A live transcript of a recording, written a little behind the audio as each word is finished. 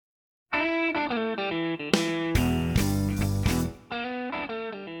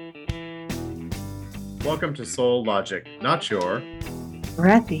Welcome to Soul Logic, not your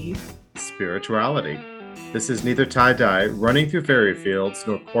Breathy. spirituality. This is neither tie-dye, running through fairy fields,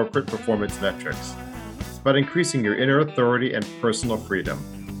 nor corporate performance metrics. It's about increasing your inner authority and personal freedom,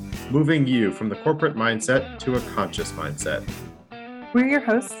 moving you from the corporate mindset to a conscious mindset. We're your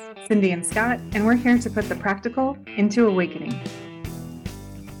hosts, Cindy and Scott, and we're here to put the practical into awakening.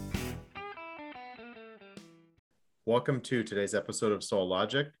 Welcome to today's episode of Soul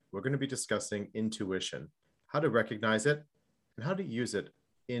Logic. We're going to be discussing intuition, how to recognize it, and how to use it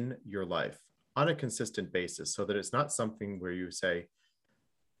in your life on a consistent basis so that it's not something where you say,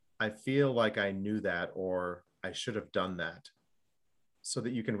 I feel like I knew that or I should have done that, so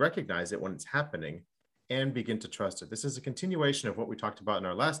that you can recognize it when it's happening and begin to trust it. This is a continuation of what we talked about in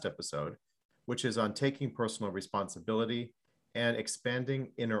our last episode, which is on taking personal responsibility and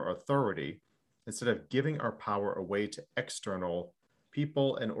expanding inner authority. Instead of giving our power away to external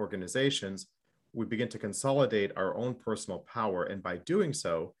people and organizations, we begin to consolidate our own personal power. And by doing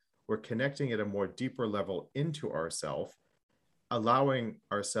so, we're connecting at a more deeper level into ourselves, allowing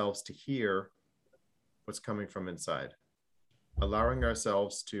ourselves to hear what's coming from inside, allowing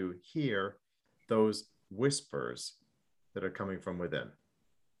ourselves to hear those whispers that are coming from within.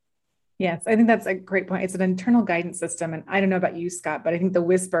 Yes, I think that's a great point. It's an internal guidance system. And I don't know about you, Scott, but I think the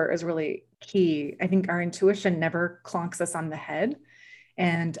whisper is really key. I think our intuition never clonks us on the head.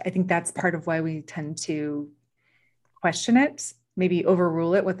 And I think that's part of why we tend to question it, maybe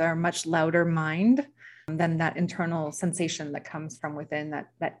overrule it with our much louder mind than that internal sensation that comes from within,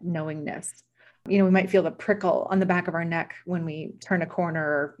 that knowingness. We might feel the prickle on the back of our neck when we turn a corner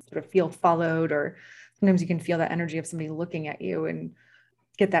or sort of feel followed, or sometimes you can feel that energy of somebody looking at you and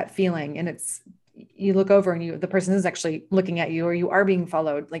get that feeling. And you look over and the person is actually looking at you, or you are being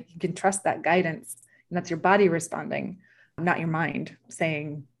followed. Like, you can trust that guidance, and that's your body responding, not your mind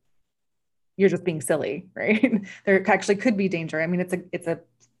saying you're just being silly, right? There actually could be danger. I mean, it's a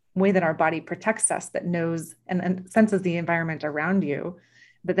way that our body protects us, that knows and senses the environment around you,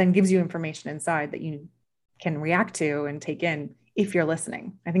 but then gives you information inside that you can react to and take in if you're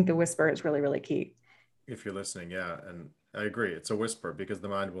listening. I think the whisper is really, really key. If you're listening, yeah. And I agree. It's a whisper because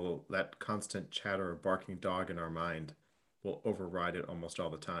that constant chatter of barking dog in our mind will override it almost all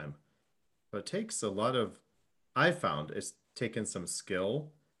the time. But it takes a lot of, I found it's taken some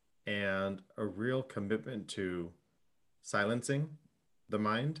skill and a real commitment to silencing the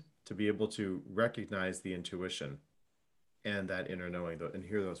mind to be able to recognize the intuition and that inner knowing and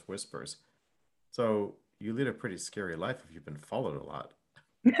hear those whispers. So you lead a pretty scary life if you've been followed a lot.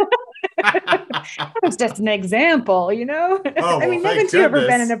 It's just an example, Oh, I well, mean, thank haven't you ever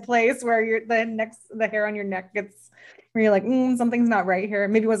been in goodness. a place where the hair on your neck gets, where you're like, something's not right here?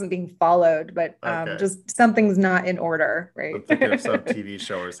 Maybe it wasn't being followed, but Okay. just something's not in order, I'm right? thinking of some TV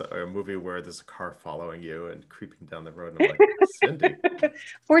show or a movie where there's a car following you and creeping down the road. And I'm like, Cindy,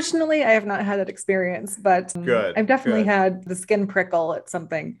 Fortunately, I have not had that experience, but good, I've definitely good. had the skin prickle at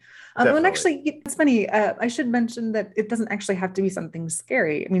something. And Definitely. actually, it's funny. I should mention that it doesn't actually have to be something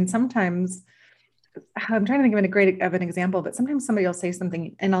scary. I mean, sometimes I'm trying to think of an example, but sometimes somebody will say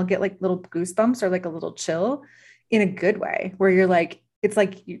something and I'll get like little goosebumps or like a little chill in a good way, where you're like, it's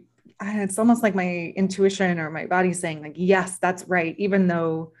almost like my intuition or my body saying like, yes, that's right, even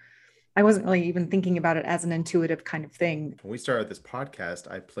though I wasn't really even thinking about it as an intuitive kind of thing. When we started this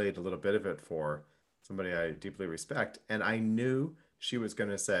podcast, I played a little bit of it for somebody I deeply respect, and I knew she was going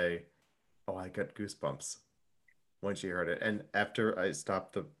to say, "Oh, I got goosebumps" when she heard it. And after I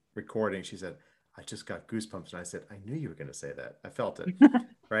stopped the recording, she said, "I just got goosebumps." And I said, "I knew you were going to say that. I felt it."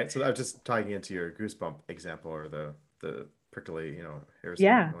 Right? So I was just tying into your goosebump example, or the prickly, hairs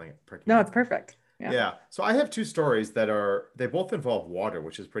Yeah. pricking No, up. it's perfect. Yeah. Yeah. So I have two stories they both involve water,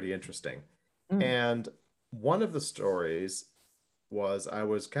 which is pretty interesting. Mm. And one of the stories was I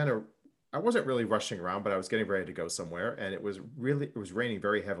wasn't really rushing around, but I was getting ready to go somewhere, and it was raining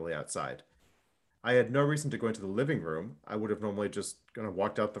very heavily outside. I had no reason to go into the living room. I would have normally just kind of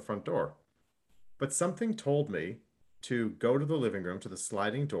walked out the front door. But something told me to go to the living room, to the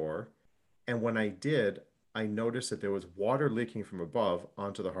sliding door, and when I did, I noticed that there was water leaking from above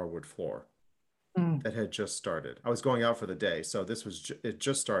onto the hardwood floor Mm. that had just started. I was going out for the day, so it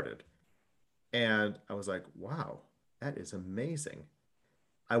just started. And I was like, wow, that is amazing.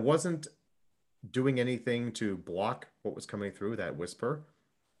 I wasn't doing anything to block what was coming through that whisper.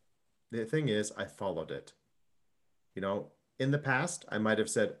 The thing is, I followed it. You know, in the past, I might have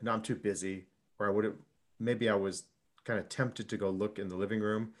said, no, I'm too busy, or maybe I was kind of tempted to go look in the living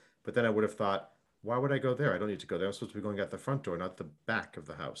room, but then I would have thought, why would I go there? I don't need to go there. I'm supposed to be going out the front door, not the back of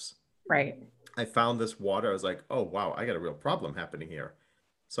the house. Right. I found this water. I was like, oh, wow, I got a real problem happening here.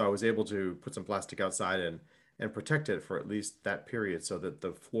 So I was able to put some plastic outside and protect it for at least that period so that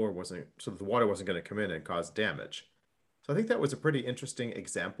the water wasn't going to come in and cause damage. So I think that was a pretty interesting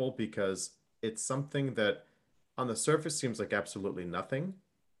example because it's something that on the surface seems like absolutely nothing,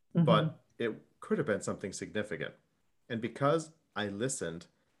 Hmm. but it could have been something significant. And because I listened,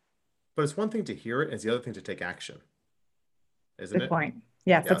 but it's one thing to hear it, and it's the other thing to take action, isn't Good it? point.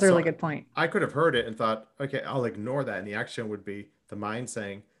 Yes, Yeah, that's a really so good point. I could have heard it and thought, okay, I'll ignore that. And the action would be the mind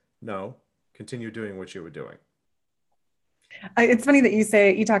saying, no, continue doing what you were doing. It's funny that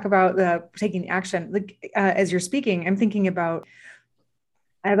you talk about the taking action. Like as you're speaking, I'm thinking about,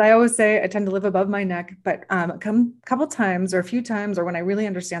 as I always say, I tend to live above my neck, but come a couple times or a few times, or when I really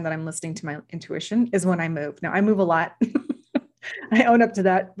understand that I'm listening to my intuition is when I move. Now I move a lot. I own up to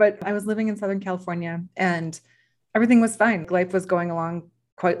that, but I was living in Southern California and everything was fine. Life was going along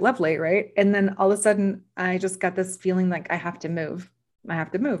quite lovely, right? And then all of a sudden, I just got this feeling like I have to move. I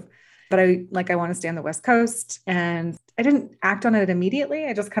have to move. But I want to stay on the West Coast. And I didn't act on it immediately.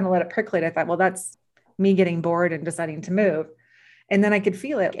 I just kind of let it percolate. I thought, well, that's me getting bored and deciding to move. And then I could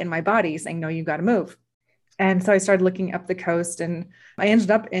feel it in my body saying, no, you got to move. And so I started looking up the coast and I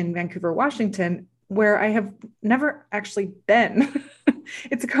ended up in Vancouver, Washington, where I have never actually been.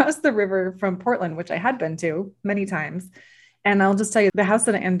 It's across the river from Portland, which I had been to many times. And I'll just tell you, the house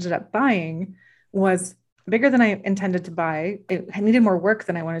that I ended up buying was bigger than I intended to buy. It needed more work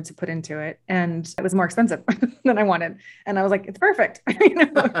than I wanted to put into it. And it was more expensive than I wanted. And I was like, it's perfect. You're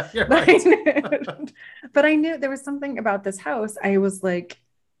But I right. knew, but I knew there was something about this house. I was like,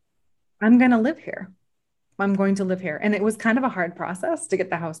 I'm going to live here. I'm going to live here. And it was kind of a hard process to get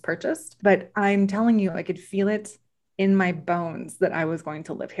the house purchased, but I'm telling you, I could feel it in my bones that I was going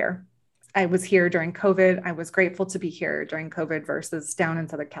to live here. I was here during COVID. I was grateful to be here during COVID versus down in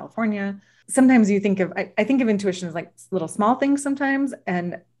Southern California. Sometimes you think of, I think of intuition as like little small things sometimes.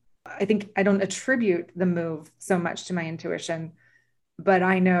 And I think I don't attribute the move so much to my intuition, but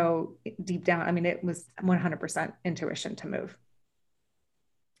I know deep down, I mean, it was 100% intuition to move.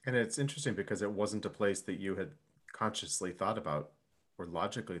 And it's interesting because it wasn't a place that you had consciously thought about or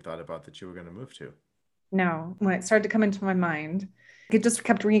logically thought about that you were going to move to. No, when it started to come into my mind, it just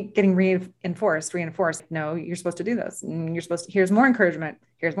kept getting reinforced. No, you're supposed to do this. And you're supposed to, here's more encouragement.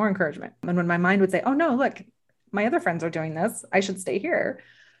 Here's more encouragement. And when my mind would say, oh, no, look, my other friends are doing this, I should stay here.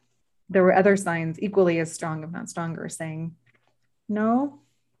 There were other signs equally as strong, if not stronger, saying, no,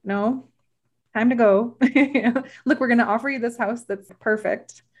 no, time to go. Look, we're going to offer you this house that's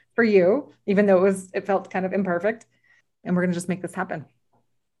perfect for you, even though it felt kind of imperfect. And we're going to just make this happen.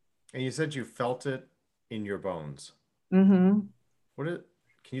 And you said you felt it in your bones. Mm-hmm. What it,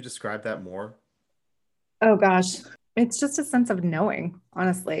 can you describe that more? Oh gosh. It's just a sense of knowing,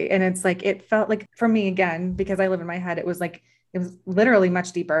 honestly. And it's like, it felt like for me, again, because I live in my head, it was like, it was literally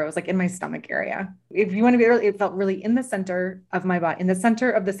much deeper. It was like in my stomach area. If you want to be really, it felt really in the center of my body, in the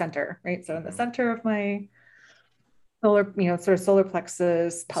center of the center, right? So in the Hmm. center of my solar, sort of solar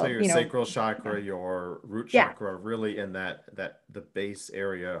plexus, So your sacral chakra, your root yeah. chakra, really in that the base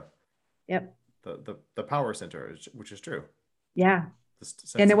area, Yep. the power center, which is true. Yeah. The And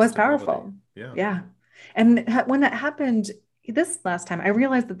sense it of was stability. powerful. Yeah. Yeah. And when that happened this last time, I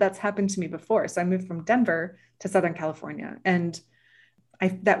realized that that's happened to me before. So I moved from Denver to Southern California, and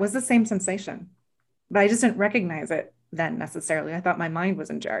that was the same sensation, but I just didn't recognize it then necessarily. I thought my mind was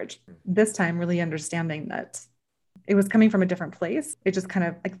in charge. This time, really understanding that it was coming from a different place, it just kind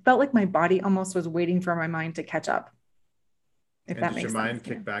of like felt like my body almost was waiting for my mind to catch up, if And that did your makes sense. mind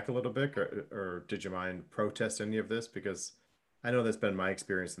Yeah. kick back a little bit, or did your mind protest any of this? Because I know that's been my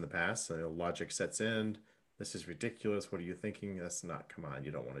experience in the past. So, logic sets in. This is ridiculous. What are you thinking? That's not, come on,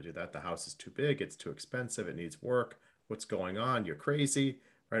 you don't want to do that. The house is too big. It's too expensive. It needs work. What's going on? You're crazy,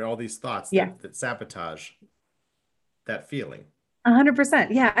 right? All these thoughts Yeah. that sabotage that feeling.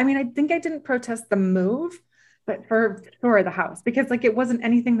 100%. Yeah. I mean, I think I didn't protest the move, but for sure the house, because like it wasn't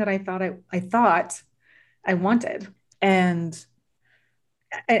anything that I thought I wanted. And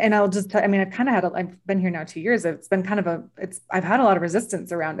I'll just, I mean, I've been here now 2 years. It's been kind of I've had a lot of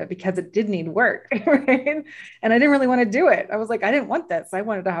resistance around it because it did need work. Right. And I didn't really want to do it. I was like, I didn't want this. I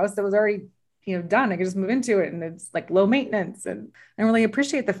wanted a house that was already, done. I could just move into it and it's like low maintenance. And I really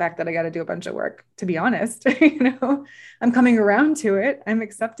appreciate the fact that I got to do a bunch of work, to be honest. I'm coming around to it. I'm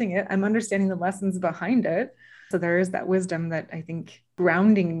accepting it. I'm understanding the lessons behind it. So there is that wisdom that I think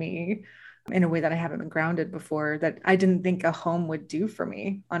grounding me in a way that I haven't been grounded before, that I didn't think a home would do for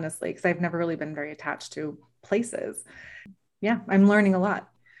me, honestly, because I've never really been very attached to places. Yeah, I'm learning a lot.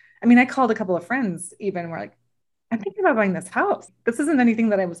 I mean, I called a couple of friends even were like, I'm thinking about buying this house. This isn't anything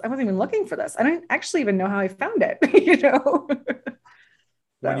that I wasn't even looking for this. I don't actually even know how I found it,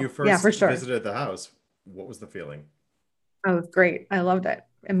 When you So yeah, for first sure. visited the house, what was the feeling? Oh, it was great. I loved it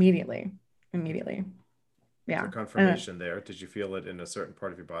immediately. Immediately. Was there Yeah. And confirmation there? Did you feel it in a certain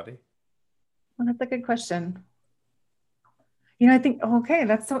part of your body? well, that's a good question. I think, oh, okay,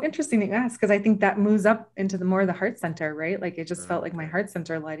 that's so interesting that you ask because I think that moves up into the more of the heart center, right? Like it just felt like my Okay. heart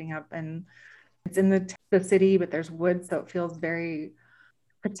center lighting up, and it's in the city, but there's woods, so it feels very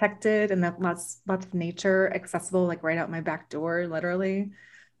protected and that lots of nature accessible, like right out my back door, literally.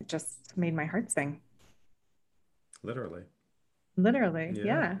 It just made my heart sing. Literally. Literally. Yeah.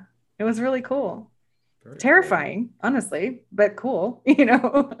 Yeah. It was really cool. Very cool. Terrifying, honestly, but cool.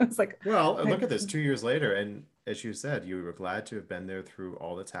 It's like, Well, and I, look at this, 2 years later, and as you said, you were glad to have been there through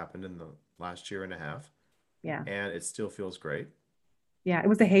all that's happened in the last year and a half, yeah. and it still feels great. Yeah. It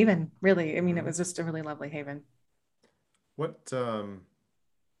was a haven, really. I mean, it Hmm. was just a really lovely haven. What kind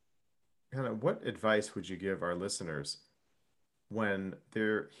of what advice would you give our listeners when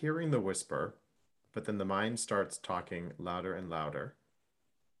they're hearing the whisper, but then the mind starts talking louder and louder?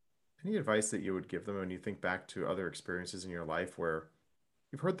 Any advice that you would give them when you think back to other experiences in your life where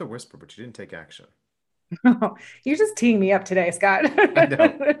you've heard the whisper, but you didn't take action? You're just teeing me up today, Scott. I know.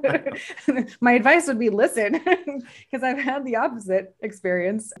 I know. My advice would be listen, because I've had the opposite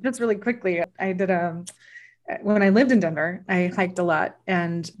experience. Just really quickly, I did when I lived in Denver, I hiked a lot.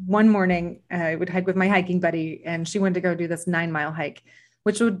 And one morning, I would hike with my hiking buddy, and she wanted to go do this 9 mile hike,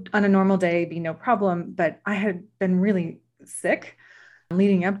 which would on a normal day be no problem. But I had been really sick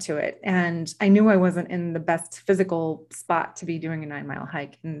leading up to it. And I knew I wasn't in the best physical spot to be doing a 9 mile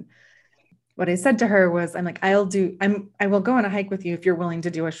hike. And what I said to her was, I'm like, I will go on a hike with you if you're willing to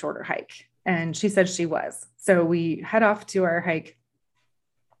do a shorter hike. And she said she was. So we head off to our hike.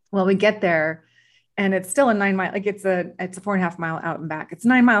 Well, we get there and it's still a 9 mile, like it's a 4.5 mile out and back. It's a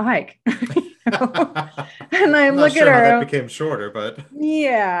 9 mile hike. And I I'm not look at sure how that her. became shorter, but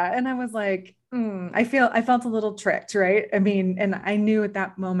Yeah. And I was like, I felt a little tricked, right? I mean, and I knew at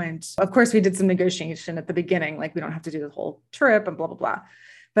that moment, of course, we did some negotiation at the beginning, like we don't have to do the whole trip and blah, blah, blah.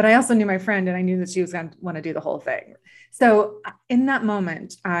 But I also knew my friend and I knew that she was going to want to do the whole thing. So in that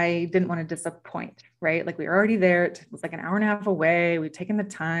moment, I didn't want to disappoint, right? Like we were already there. It was like an hour and a half away. We'd taken the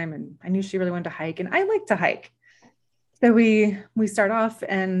time and I knew she really wanted to hike and I like to hike. So we start off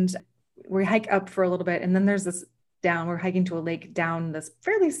and we hike up for a little bit. And then there's this down, we're hiking to a lake down this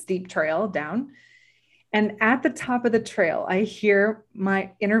fairly steep trail down. And at the top of the trail, I hear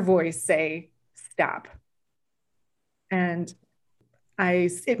my inner voice say, stop. And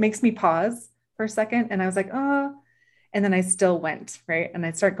it makes me pause for a second. And I was like, oh, and then I still went, right? And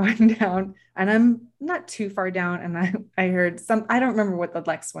I start going down and I'm not too far down. And I heard I don't remember what the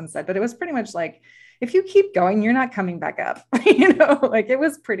Lex one said, but it was pretty much like, if you keep going, you're not coming back up. Like it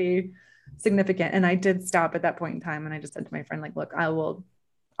was pretty significant. And I did stop at that point in time. And I just said to my friend, like, look, I'll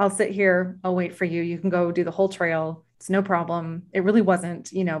sit here. I'll wait for you. You can go do the whole trail. It's no problem. It really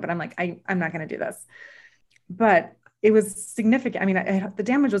wasn't, but I'm like, I'm not going to do this. But it was significant. I mean, the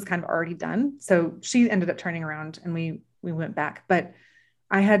damage was kind of already done. So she ended up turning around and we went back, but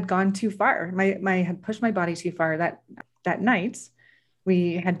I had gone too far. My had pushed my body too far that night.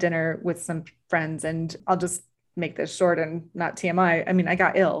 We had dinner with some friends and I'll just make this short and not TMI. I mean, I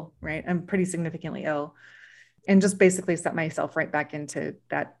got ill, right? I'm pretty significantly ill and just basically set myself right back into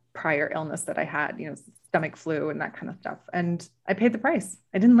that prior illness that I had, stomach flu and that kind of stuff. And I paid the price.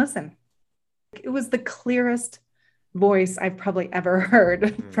 I didn't listen. It was the clearest voice I've probably ever heard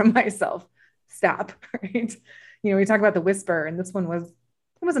mm, from myself. Stop, right? We talk about the whisper, and this one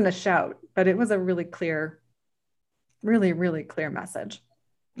it wasn't a shout, but it was a really clear, really, really clear message.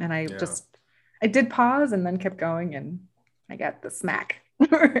 And yeah. I did pause and then kept going, and I got the smack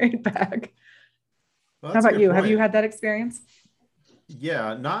right back. Well, How that's a about good you? Have you point. had that experience?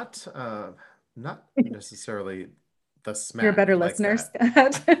 Yeah, not necessarily the You're a smack better like listener,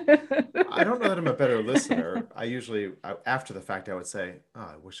 that. Scott. I don't know that I'm a better listener. After the fact, I would say, "Oh,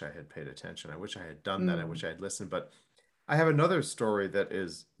 I wish I had paid attention. I wish I had done that. I wish Mm. I had listened." But I have another story that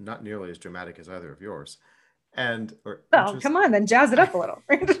is not nearly as dramatic as either of yours, and or Well, interest. come on, then jazz it up a little.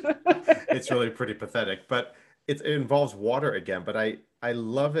 It's really pretty pathetic, but it involves water again. But I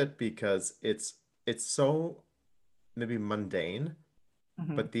love it because it's so maybe mundane,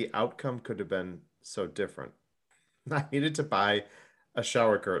 Mhm. but the outcome could have been so different. I needed to buy a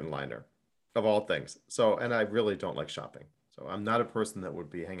shower curtain liner of all things. So, and I really don't like shopping. So I'm not a person that would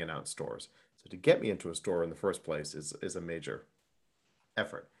be hanging out in stores. So to get me into a store in the first place is a major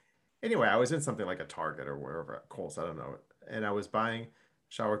effort. Anyway, I was in something like a Target or wherever, Kohl's, I don't know. And I was buying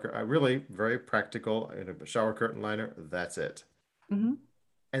I really very practical in a shower curtain liner. That's it. Mhm.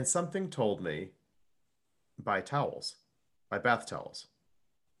 And something told me buy towels, buy bath towels.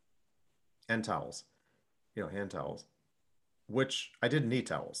 and towels, hand towels, which I didn't need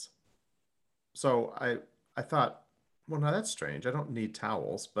towels. So I thought, well, now that's strange. I don't need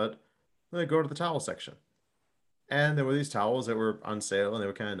towels, but let me go to the towel section. And there were these towels that were on sale and they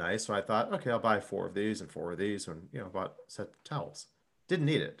were kind of nice. So I thought, okay, I'll buy four of these and four of these and, bought a set of towels. Didn't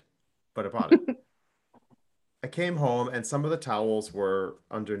need it, but I bought it. I came home and some of the towels were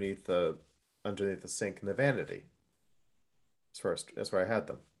underneath the sink in the vanity. That's where I had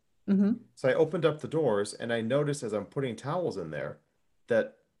them. Mm-hmm. So I opened up the doors and I noticed as I'm putting towels in there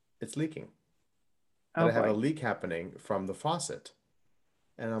that it's leaking. That Oh I have a boy. leak happening from the faucet.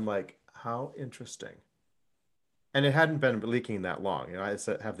 And I'm like, how interesting. And it hadn't been leaking that long.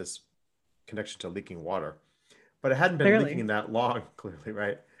 Have this connection to leaking water, but it hadn't been leaking Clearly. that long, clearly,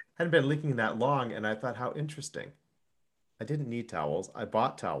 right? Hadn't been leaking that long. And I thought, how interesting. I didn't need towels. I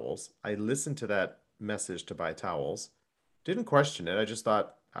bought towels. I listened to that message to buy towels. Didn't question it. I just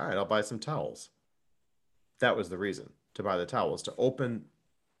thought, all right, I'll buy some towels. That was the reason to buy the towels, to open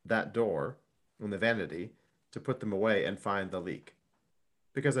that door in the vanity, to put them away and find the leak.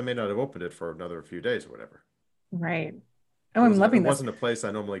 Because I may not have opened it for another few days or whatever. Right. Oh, I'm It loving this. wasn't a place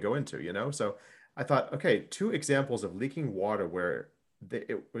I normally go into. So I thought, okay, two examples of leaking water where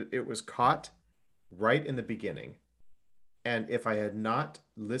it was caught right in the beginning. And if I had not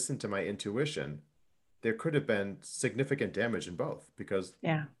listened to my intuition, there could have been significant damage in both because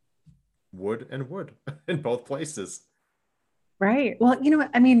Yeah. wood and wood in both places. Right. Well, you know what?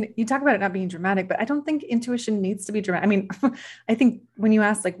 I mean, you talk about it not being dramatic, but I don't think intuition needs to be dramatic. I mean, I think when you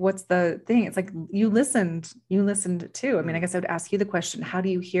ask, like, what's the thing? It's like you listened too. I mean, I Mm. guess I would ask you the question, how do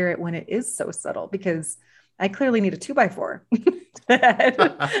you hear it when it is so subtle? Because I clearly need a 2x4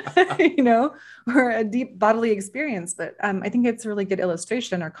 or a deep bodily experience. But I think it's a really good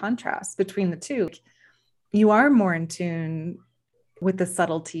illustration or contrast between the two. You are more in tune with the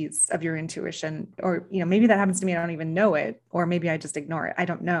subtleties of your intuition, or maybe that happens to me, I don't even know it, or maybe I just ignore it, I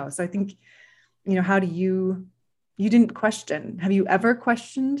don't know. So I think, how do you didn't question, have you ever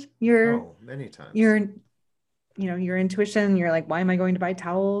questioned your Oh, many times. your your intuition? You're like, why am I going to buy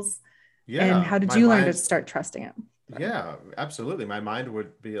towels? And Yeah, how did my you learn to mind, start trusting it? Sorry. yeah, absolutely. My mind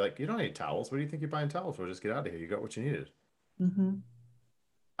would be like, you don't need towels. What do you think you're buying towels for? Just get out of here. You got what you needed. Mm-hmm.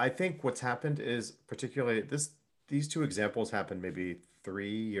 I think what's happened is particularly these two examples happened maybe 3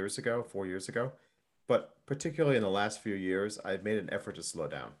 years ago, 4 years ago, but particularly in the last few years, I've made an effort to slow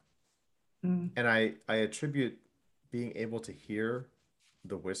down. Mm-hmm. And I attribute being able to hear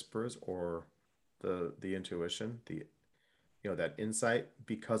the whispers or the intuition, that insight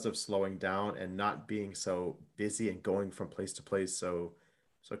because of slowing down and not being so busy and going from place to place so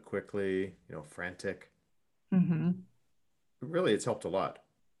quickly, frantic. Mm-hmm. Really, it's helped a lot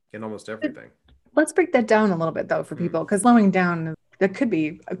in almost everything. Let's break that down a little bit though for Mm. people, because slowing down, that could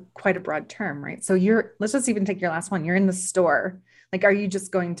be quite a broad term, right? So let's just even take your last one. You're in the store. Like, are you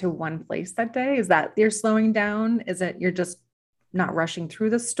just going to one place that day? Is that you're slowing down? Is it you're just not rushing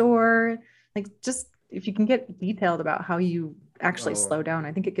through the store? Like, just if you can get detailed about how you actually Oh, slow down,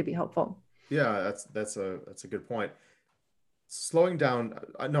 I think it could be helpful. yeah, that's a good point. Slowing down,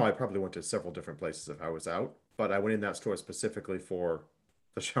 no, I probably went to several different places if I was out, but I went in that store specifically for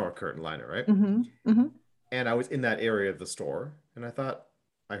the shower curtain liner, right? Mm-hmm. Mm-hmm. And I was in that area of the store, and I thought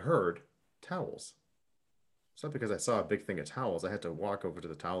I heard towels. It's not because I saw a big thing of towels. I had to walk over to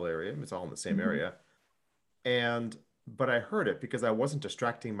the towel area. It's all in the same Mm-hmm. area. And but I heard it because I wasn't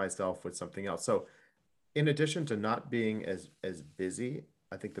distracting myself with something else. So in addition to not being as busy,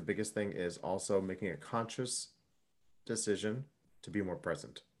 I think the biggest thing is also making a conscious decision to be more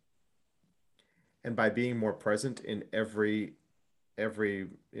present. And by being more present in every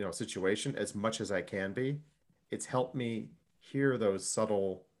situation as much as I can be, it's helped me hear those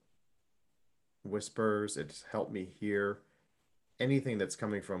subtle whispers. It's helped me hear anything that's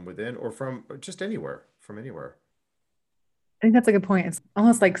coming from within or from just anywhere, from anywhere. I think that's a good point. It's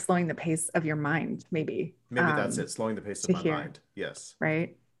almost like slowing the pace of your mind, maybe, Maybe that's it, slowing the pace of to my hear, mind. Yes.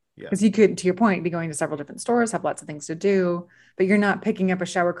 right? Because Yes. you could, to your point, be going to several different stores, have lots of things to do, but you're not picking up a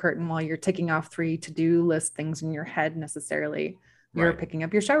shower curtain while you're ticking off three to-do list things in your head necessarily. You're Right. picking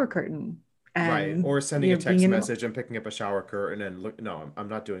up your shower curtain Right. and Or sending a being text in the message and picking up a shower curtain and look, no, I'm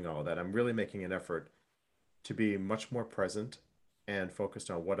not doing all of that. I'm really making an effort to be much more present and focused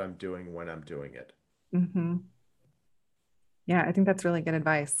on what I'm doing when I'm doing it. Mhm. Yeah, I think that's really good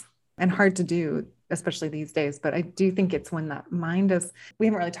advice and hard to do, especially these days. But I do think it's when that mind is, we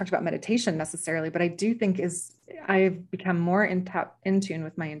haven't really talked about meditation necessarily, but I do think I've become more in tune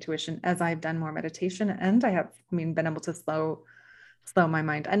with my intuition as I've done more meditation. And been able to slow my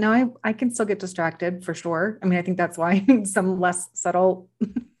mind. And now I can still get distracted for sure. I mean, I think that's why some less subtle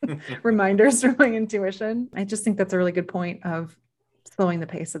reminders from my intuition. I just think that's a really good point of slowing the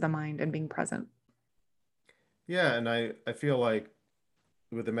pace of the mind and being present. Yeah, and I feel like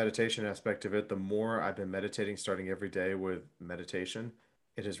with the meditation aspect of it, the more I've been meditating, starting every day with meditation,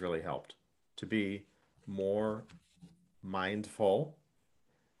 it has really helped to be more mindful.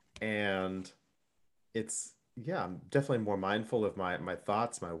 And it's, yeah, I'm definitely more mindful of my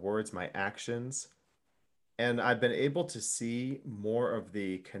thoughts, my words, my actions. And I've been able to see more of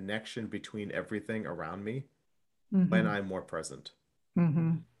the connection between everything around me when Mm-hmm. I'm more present.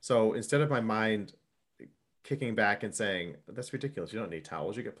 Mm-hmm. So instead of my mind kicking back and saying, that's ridiculous, you don't need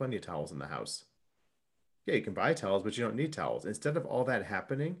towels, you get plenty of towels in the house. Yeah, you can buy towels, but you don't need towels. Instead of all that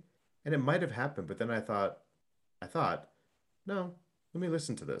happening, and it might have happened, but then I thought, no, let me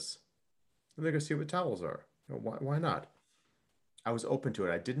listen to this. Let me go see what towels are. Why not? I was open to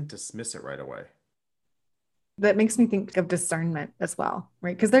it. I didn't dismiss it right away. That makes me think of discernment as well,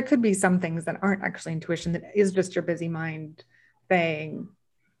 right? Because there could be some things that aren't actually intuition, that is just your busy mind saying,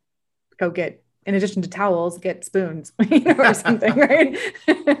 go get, in addition to towels, get spoons, or something, right?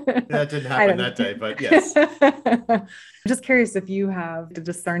 That didn't I happen don't that day, but yes. I'm just curious if you have the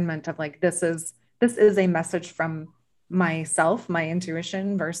discernment of like, this is a message from myself, my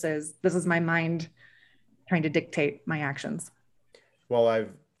intuition, versus this is my mind trying to dictate my actions. Well, I've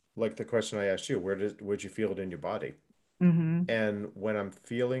like the question I asked you, would you feel it in your body? Mm-hmm. And when I'm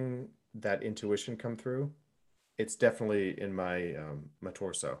feeling that intuition come through, it's definitely in my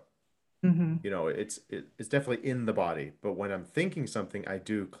torso. Mm-hmm. It's definitely in the body, but when I'm thinking something, I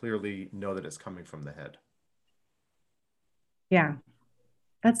do clearly know that it's coming from the head. Yeah.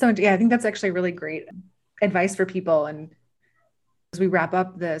 That's so, yeah, I think that's actually really great advice for people. And as we wrap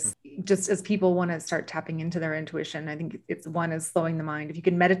up this, just as people want to start tapping into their intuition, I think it's one is slowing the mind. If you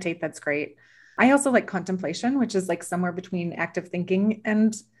can meditate, that's great. I also like contemplation, which is like somewhere between active thinking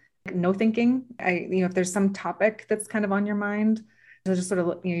and no thinking. If there's some topic that's kind of on your mind, so just sort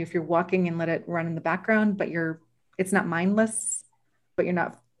of, if you're walking and let it run in the background, but it's not mindless, but you're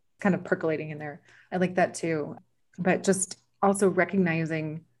not kind of percolating in there. I like that too. But just also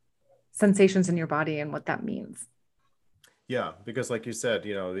recognizing sensations in your body and what that means. Yeah, because like you said,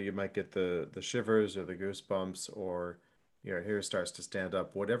 you might get the shivers or the goosebumps or your hair starts to stand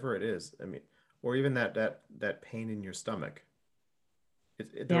up, whatever it is. I mean, or even that pain in your stomach.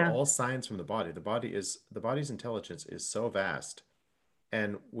 They're Yeah. all signs from the body. The body's intelligence is so vast,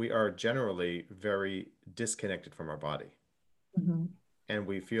 and we are generally very disconnected from our body. Mhm. And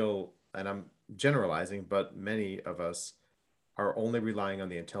we feel, and I'm generalizing, but many of us are only relying on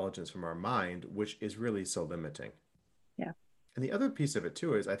the intelligence from our mind, which is really so limiting. Yeah. And the other piece of it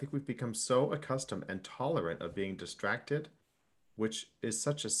too is I think we've become so accustomed and tolerant of being distracted, which is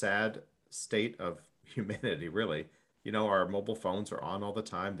such a sad state of humanity, really. Our mobile phones are on all the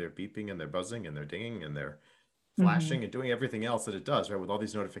time. They're beeping and they're buzzing and they're dinging and they're Hmm. flashing and doing everything else that it does, right? With all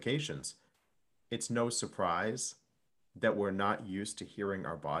these notifications. It's no surprise that we're not used to hearing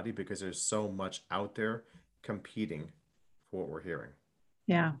our body because there's so much out there competing for what we're hearing.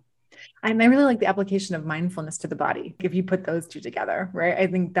 Yeah. And I really like the application of mindfulness to the body. If you put those two together, right? I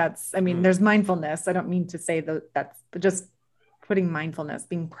think Mm, there's mindfulness. I don't mean to say but just putting mindfulness,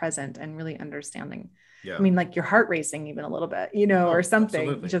 being present and really understanding. I yeah. mean, like your heart racing even a little bit, or Oh, something,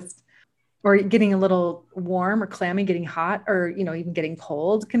 absolutely. just, or getting a little warm or clammy, getting hot, or, even getting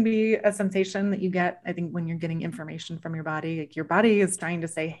cold can be a sensation that you get. I think when you're getting information from your body, like your body is trying to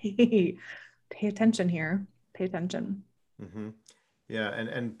say, hey, pay attention here, pay attention. Hmm. Yeah,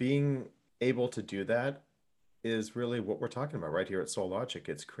 and being able to do that is really what we're talking about right here at Soul Logic.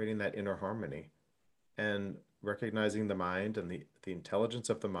 It's creating that inner harmony and recognizing the mind and the intelligence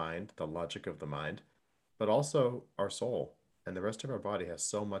of the mind, the logic of the mind, but also our soul and the rest of our body has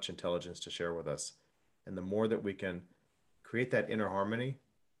so much intelligence to share with us. And the more that we can create that inner harmony,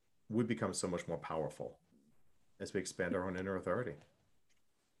 we become so much more powerful as we expand our own inner authority.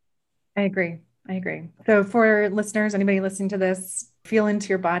 I agree. I agree. So for listeners, anybody listening to this, feel into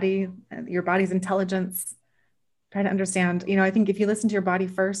your body, your body's intelligence. Try to understand. I think if you listen to your body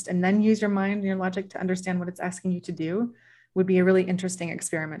first and then use your mind and your logic to understand what it's asking you to do, would be a really interesting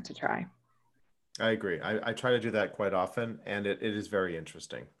experiment to try. I agree. I try to do that quite often, and it is very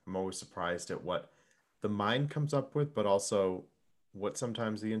interesting. I'm always surprised at what the mind comes up with, but also what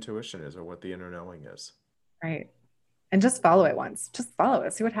sometimes the intuition is or what the inner knowing is. Right. And just follow it once. Just follow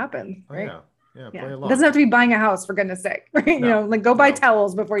it. See what happens. Oh, Right. yeah. Yeah. Yeah. Play It doesn't along. have to be buying a house for goodness sake. Right. No, Like go buy no.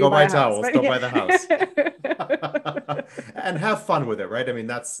 towels before you Go buy buy a house. towels, But go yeah. buy the house. And have fun with it, right? I mean,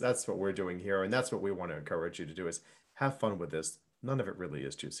 that's what we're doing here, and that's what we want to encourage you to do is have fun with this. None of it really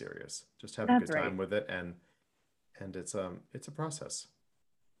is too serious. Just have a That's good right. time with it and it's a process.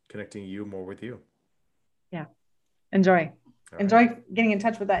 connecting you more with you. Yeah. Enjoy. All Enjoy right. getting in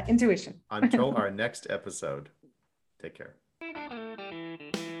touch with that intuition. Until our next episode. Take care.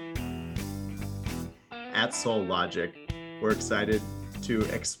 At Soul Logic, we're excited to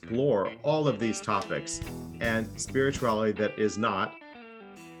explore all of these topics and spirituality that is not.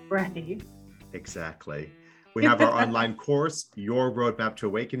 Right. Exactly. We have our online course, Your Roadmap to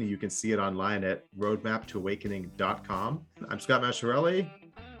Awakening. You can see it online at roadmaptoawakening.com. I'm Scott Masciarelli.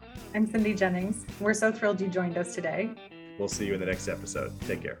 I'm Cindy Jennings. We're so thrilled you joined us today. We'll see you in the next episode.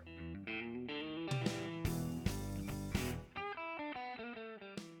 Take care.